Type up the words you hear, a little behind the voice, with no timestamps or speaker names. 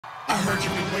I heard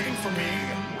you've been waiting for me.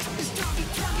 It's time to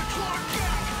turn the clock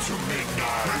back to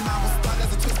midnight. My mind was spun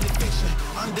as a twisted fiction.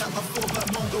 Under a full blood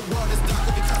moon, the world is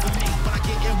darker because of me. When I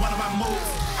get in one of my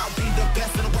moves, I'll be the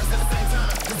best and the worst at the same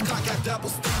time. This clock got double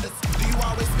standards. Do you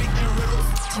always speak in riddles?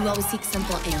 You always seek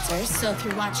simple answers, so if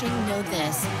you're watching, know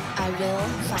this. I will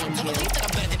find you. I believe that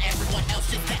I'm better than everyone else,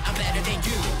 just that I'm better than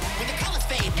you. When the colors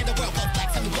fade and the world goes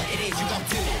black, tell me what it is you gon'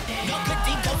 do. No good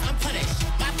deed goes unpunished.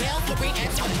 My bells will ring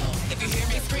and total. If you hear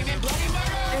me screaming bloody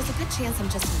murder, There's a good chance I'm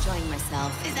just enjoying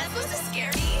myself. Is that supposed to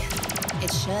scare me?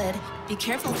 It should. Be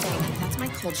careful, thing. That's my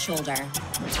cold shoulder.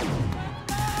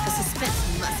 The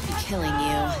suspense must be killing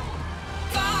you.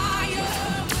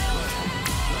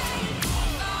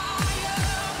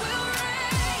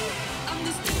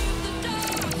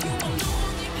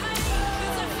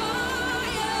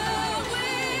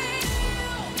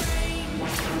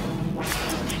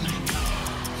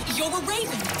 You're a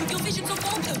raven, with your vision so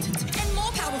more potent and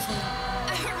more powerful.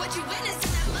 I heard what you witnessed,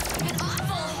 and that must have been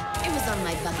awful. It was on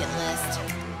my bucket list.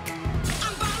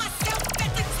 I'm by myself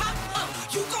at the top.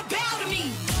 You gon' bow to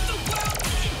me. The world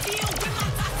couldn't deal with my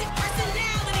toxic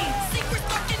personality. Secrets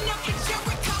lurking up in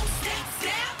Jericho. Snap,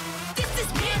 snap. This is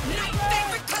midnight.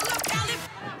 Favorite color palette,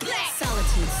 black.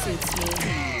 Solitude suits me.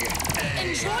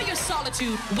 Enjoy your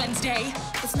solitude, Wednesday.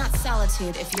 It's not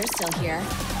solitude if you're still here.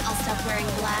 I'll stop wearing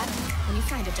black when you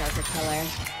find a darker color.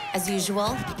 As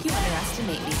usual, you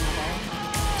underestimate me, Mother.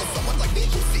 For someone like me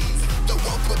who sees the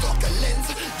world through a darker lens,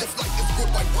 this life is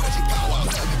ruled by prodigy power.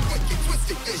 Having wicked,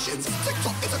 twisted visions.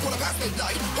 TikTok is a quarter past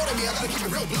midnight. Pardon me, I gotta keep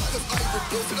it real blood, cause I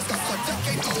refuse to discuss a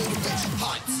decade-old witch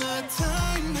hunt. The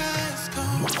time has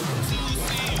come to see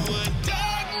what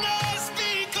darkness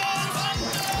becomes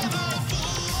under the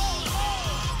full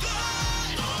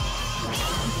light.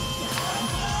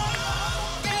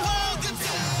 Behold the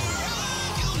terror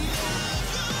you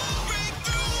never break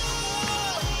through.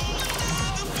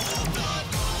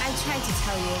 I tried to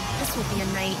tell you, this will be a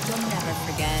night you'll never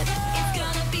forget. It's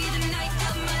gonna be the night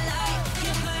of my life.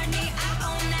 You heard me, I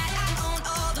own that, I own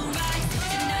all the rights.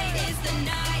 Tonight is the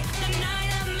night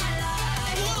of my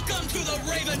life. welcome to the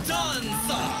Raven Dance.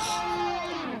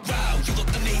 Wow, you look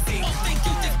amazing. Oh, thank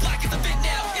you, this black is a bit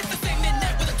now. It's the same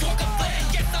midnight with a torque of flame.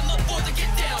 Yes, I'm up for the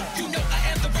get down. You know I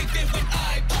am the Raven when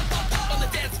I pop, pop, pop on the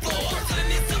dance floor.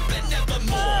 Time is up and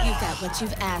nevermore. You got what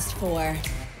you've asked for.